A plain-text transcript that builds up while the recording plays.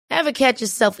Ever catch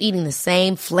yourself eating the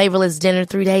same flavorless dinner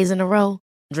 3 days in a row?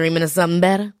 Dreaming of something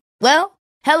better? Well,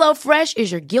 HelloFresh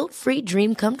is your guilt-free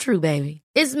dream come true, baby.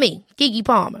 It's me, Keke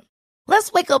Palmer.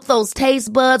 Let's wake up those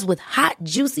taste buds with hot,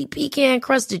 juicy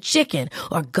pecan-crusted chicken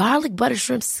or garlic butter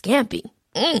shrimp scampi.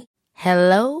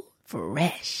 Hello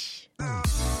Fresh.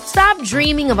 Stop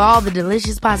dreaming of all the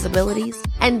delicious possibilities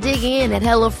and dig in at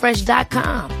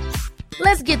HelloFresh.com.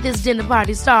 Let's get this dinner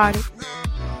party started.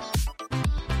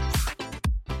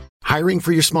 Hiring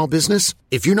for your small business?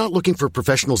 If you're not looking for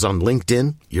professionals on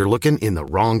LinkedIn, you're looking in the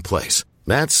wrong place.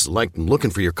 That's like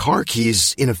looking for your car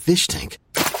keys in a fish tank.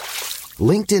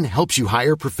 LinkedIn helps you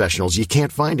hire professionals you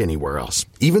can't find anywhere else,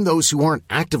 even those who aren't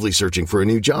actively searching for a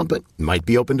new job but might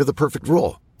be open to the perfect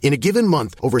role. In a given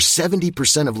month, over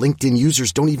 70% of LinkedIn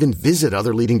users don't even visit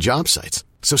other leading job sites.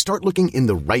 So start looking in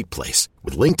the right place.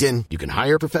 With LinkedIn, you can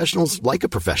hire professionals like a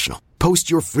professional.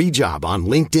 Post your free job on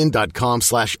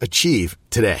linkedin.com/achieve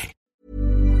today.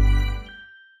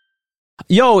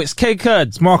 Yo, it's K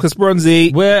Kurds, Marcus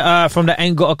Bronzy. We're from the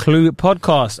Ain't Got a Clue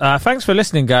podcast. Thanks for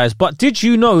listening, guys. But did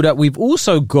you know that we've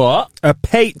also got a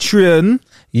Patreon?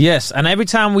 Yes, and every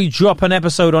time we drop an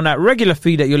episode on that regular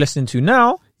feed that you're listening to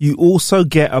now, you also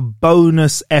get a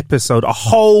bonus episode, a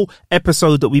whole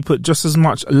episode that we put just as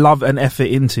much love and effort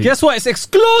into. Guess what? It's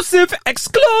exclusive in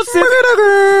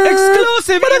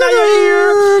your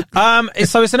ear.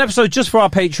 So it's an episode just for our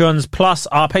patrons, plus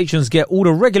our patrons get all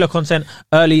the regular content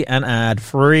early and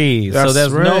ad-free. So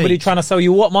there's nobody trying to sell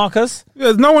you what, Marcus?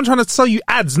 There's no one trying to sell you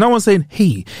ads. No one saying,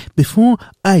 hey, before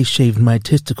I shaved my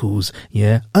testicles,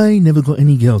 I never got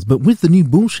any girls. But with the new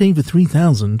Bull Shaver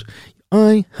 3000...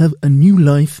 I have a new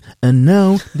life, and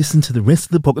now listen to the rest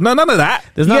of the podcast. No, none of that.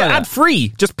 There's none of that.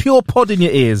 Ad-free. Just pure pod in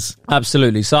your ears.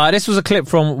 Absolutely. So this was a clip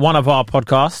from one of our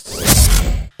podcasts.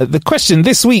 The question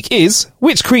this week is,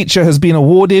 which creature has been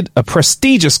awarded a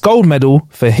prestigious gold medal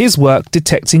for his work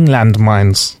detecting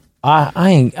landmines? I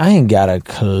ain't got a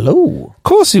clue. Of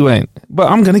course you ain't,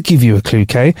 but I'm going to give you a clue,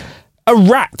 Kay. A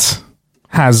rat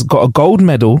has got a gold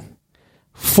medal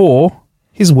for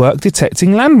his work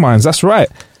detecting landmines. That's right.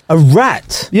 A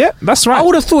rat? Yeah, that's right. I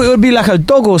would have thought it would be like a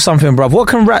dog or something, bruv. What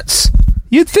can rats...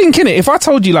 You'd think, innit? If I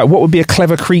told you, like, what would be a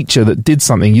clever creature that did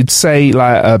something, you'd say,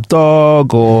 like, a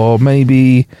dog or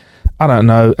maybe, I don't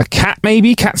know, a cat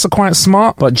maybe? Cats are quite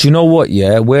smart. But do you know what,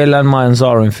 where landmines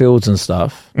are in fields and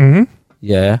stuff, I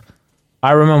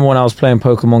remember when I was playing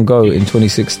Pokemon Go in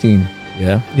 2016,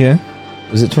 Yeah.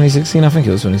 Was it 2016? I think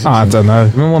it was 2016. I don't know.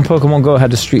 Remember when Pokemon Go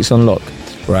had the streets on lock,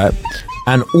 right?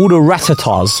 And all the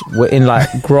Rattatas were in, like,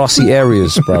 grassy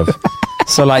areas, bruv.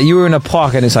 So, like, you were in a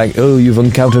park and it's like, oh, you've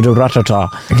encountered a Rattata.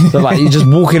 So, like, you're just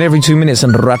walking every 2 minutes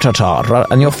and Rattata.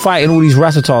 And you're fighting all these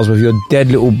Rattatas with your dead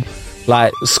little,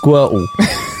 like, Squirtle.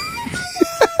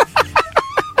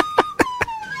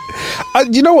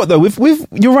 You know what, though?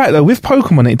 You're right, though. With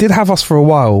Pokemon, it did have us for a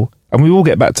while. And we will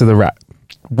get back to the rat.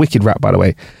 Wicked rat, by the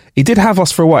way. It did have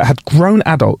us for a while. It had grown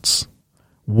adults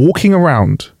walking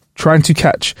around trying to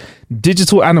catch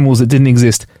digital animals that didn't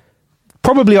exist.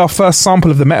 Probably our first sample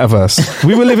of the metaverse.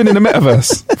 We were living in the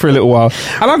metaverse for a little while.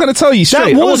 And I'm going to tell you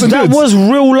straight, that was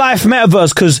real life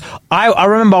metaverse, because I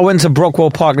remember I went to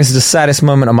Brockwell Park. This is the saddest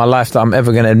moment of my life that I'm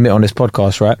ever going to admit on this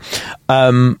podcast, right?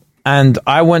 And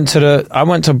I went to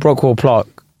Brockwell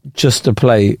Park just to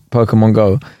play Pokemon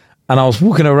Go. And I was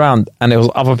walking around and there was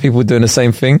other people doing the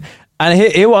same thing. And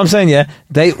hear what I'm saying,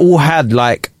 they all had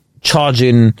like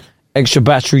charging extra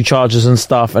battery chargers and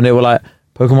stuff, and they were like,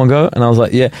 Pokemon Go? And I was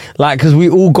like, like, because we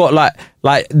all got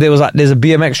there's a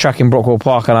BMX track in Brockwell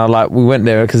Park, and we went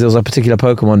there because there was a particular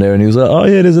Pokemon there, and he was like, oh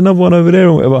yeah, there's another one over there,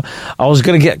 or whatever. I was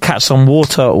going to catch some war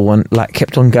turtle and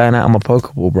kept on going out of my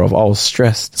Pokeball, bro. I was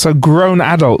stressed. So grown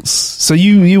adults. So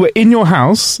you were in your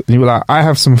house and you were like, I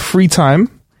have some free time.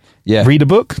 Yeah. Read a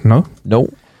book? No.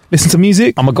 Listen to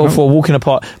music? I'm going to go for a walk in the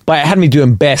park. But it had me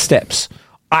doing bare steps.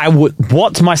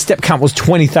 My step count was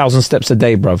 20,000 steps a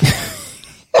day, bruv.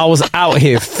 I was out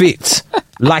here fit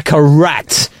like a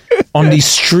rat on these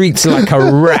streets like a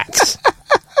rat.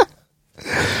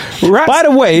 Rats. By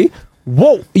the way,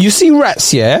 what you see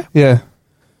rats, Yeah.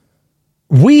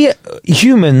 We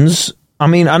humans, I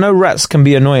mean, I know rats can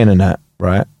be annoying and that,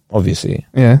 right? Obviously.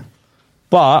 Yeah.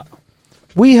 But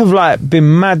we have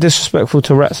been mad disrespectful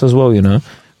to rats as well,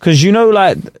 because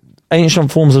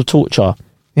ancient forms of torture.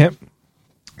 Yep.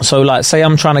 So say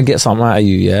I'm trying to get something out of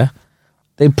you,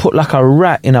 they put a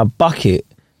rat in a bucket,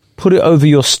 put it over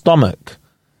your stomach,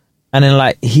 and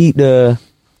then heat the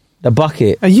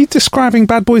bucket. Are you describing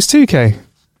Bad Boys 2, K?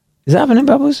 Is that happening in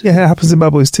Bad Boys? Yeah, it happens in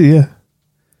Bad Boys 2, yeah.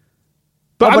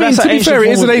 But I mean, to be fair, it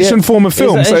is an ancient form of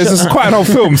film, so it's quite an old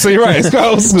film. So you're right, it's quite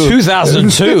old school.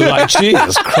 2002, like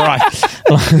Jesus Christ,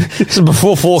 this is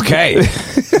before 4K.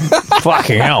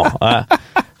 Fucking hell.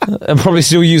 I'm probably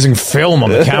still using film on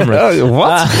the camera.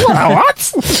 What?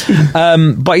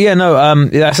 But yeah, no,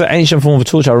 that's an ancient form of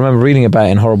torture. I remember reading about it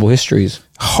in Horrible Histories.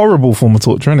 Horrible form of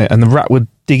torture, isn't it? And the rat would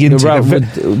dig into The rat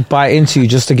would bite into you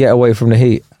just to get away from the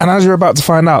heat. And as you're about to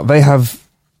find out, they have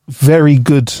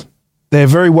they're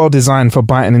very well designed for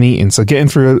biting and eating. So getting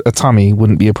through a tummy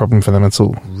wouldn't be a problem for them at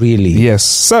all. Really? Yes.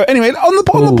 So anyway, on the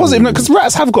positive note, because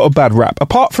rats have got a bad rap.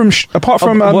 Apart from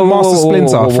Master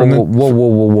Splinter.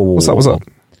 What's up?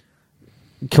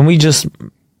 Can we just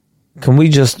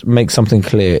make something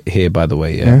clear here, by the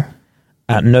way, yeah?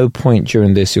 At no point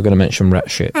during this you're going to mention rat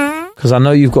shit. Because I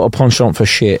know you've got a penchant for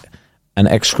shit and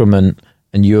excrement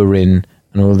and urine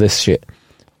and all this shit.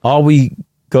 Are we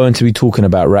going to be talking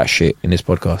about rat shit in this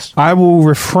podcast? I will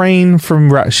refrain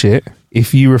from rat shit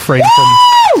if you refrain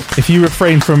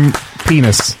from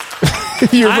penis.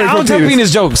 I don't tell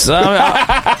penis jokes.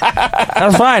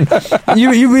 That's fine.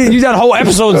 You done whole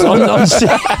episodes on shit.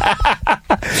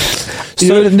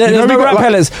 So there's no rat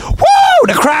pellets. Woo!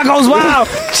 The crowd goes wild.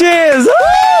 Cheers. Woo!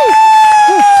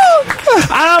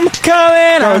 I'm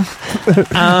coming.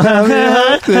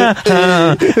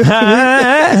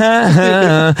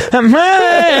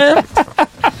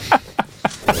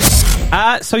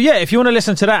 So yeah, if you want to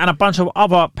listen to that and a bunch of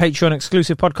other Patreon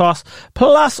exclusive podcasts,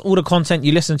 plus all the content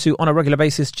you listen to on a regular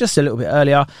basis just a little bit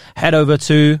earlier, head over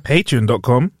to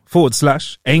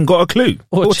patreon.com/ain't got a clue.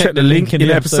 Or check the link in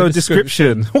the episode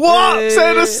description. What?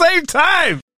 Say it at the same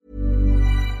time.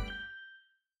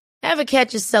 Ever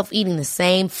catch yourself eating the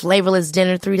same flavorless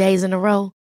dinner 3 days in a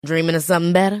row? Dreaming of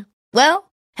something better?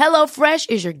 Well, HelloFresh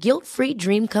is your guilt-free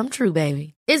dream come true,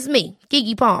 baby. It's me,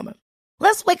 Keke Palmer.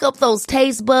 Let's wake up those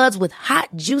taste buds with hot,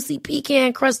 juicy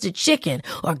pecan-crusted chicken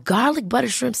or garlic butter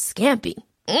shrimp scampi.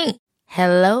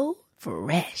 Hello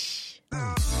Fresh.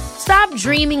 Stop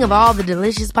dreaming of all the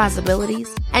delicious possibilities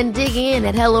and dig in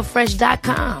at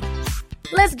HelloFresh.com.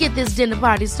 Let's get this dinner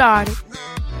party started.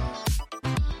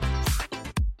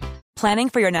 Planning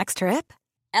for your next trip?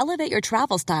 Elevate your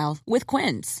travel style with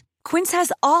Quince. Quince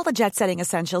has all the jet-setting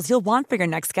essentials you'll want for your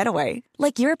next getaway,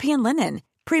 like European linen,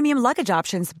 premium luggage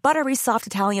options, buttery soft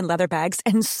Italian leather bags,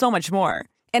 and so much more.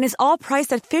 And is all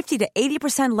priced at 50 to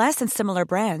 80% less than similar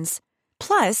brands.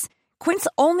 Plus, Quince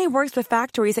only works with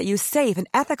factories that use safe and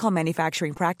ethical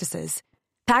manufacturing practices.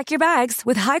 Pack your bags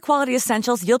with high-quality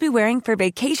essentials you'll be wearing for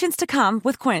vacations to come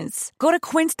with Quince. Go to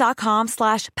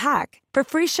quince.com/pack for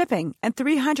free shipping and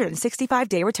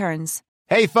 365-day returns.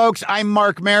 Hey, folks, I'm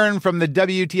Mark Maron from the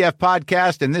WTF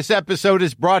Podcast, and this episode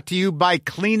is brought to you by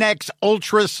Kleenex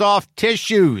Ultra Soft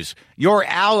Tissues, your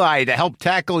ally to help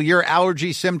tackle your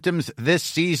allergy symptoms this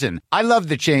season. I love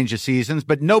the change of seasons,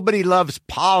 but nobody loves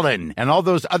pollen and all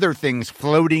those other things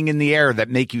floating in the air that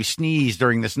make you sneeze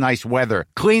during this nice weather.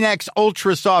 Kleenex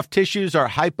Ultra Soft Tissues are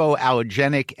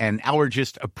hypoallergenic and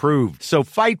allergist approved, so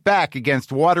fight back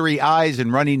against watery eyes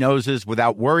and runny noses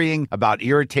without worrying about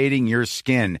irritating your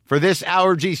skin. For this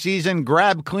allergy season,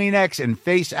 grab Kleenex and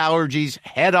face allergies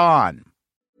head on.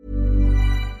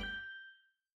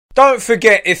 Don't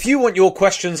forget, if you want your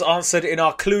questions answered in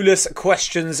our Clueless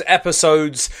Questions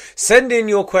episodes, send in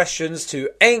your questions to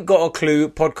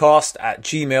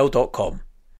ain'tgotacluepodcast@gmail.com.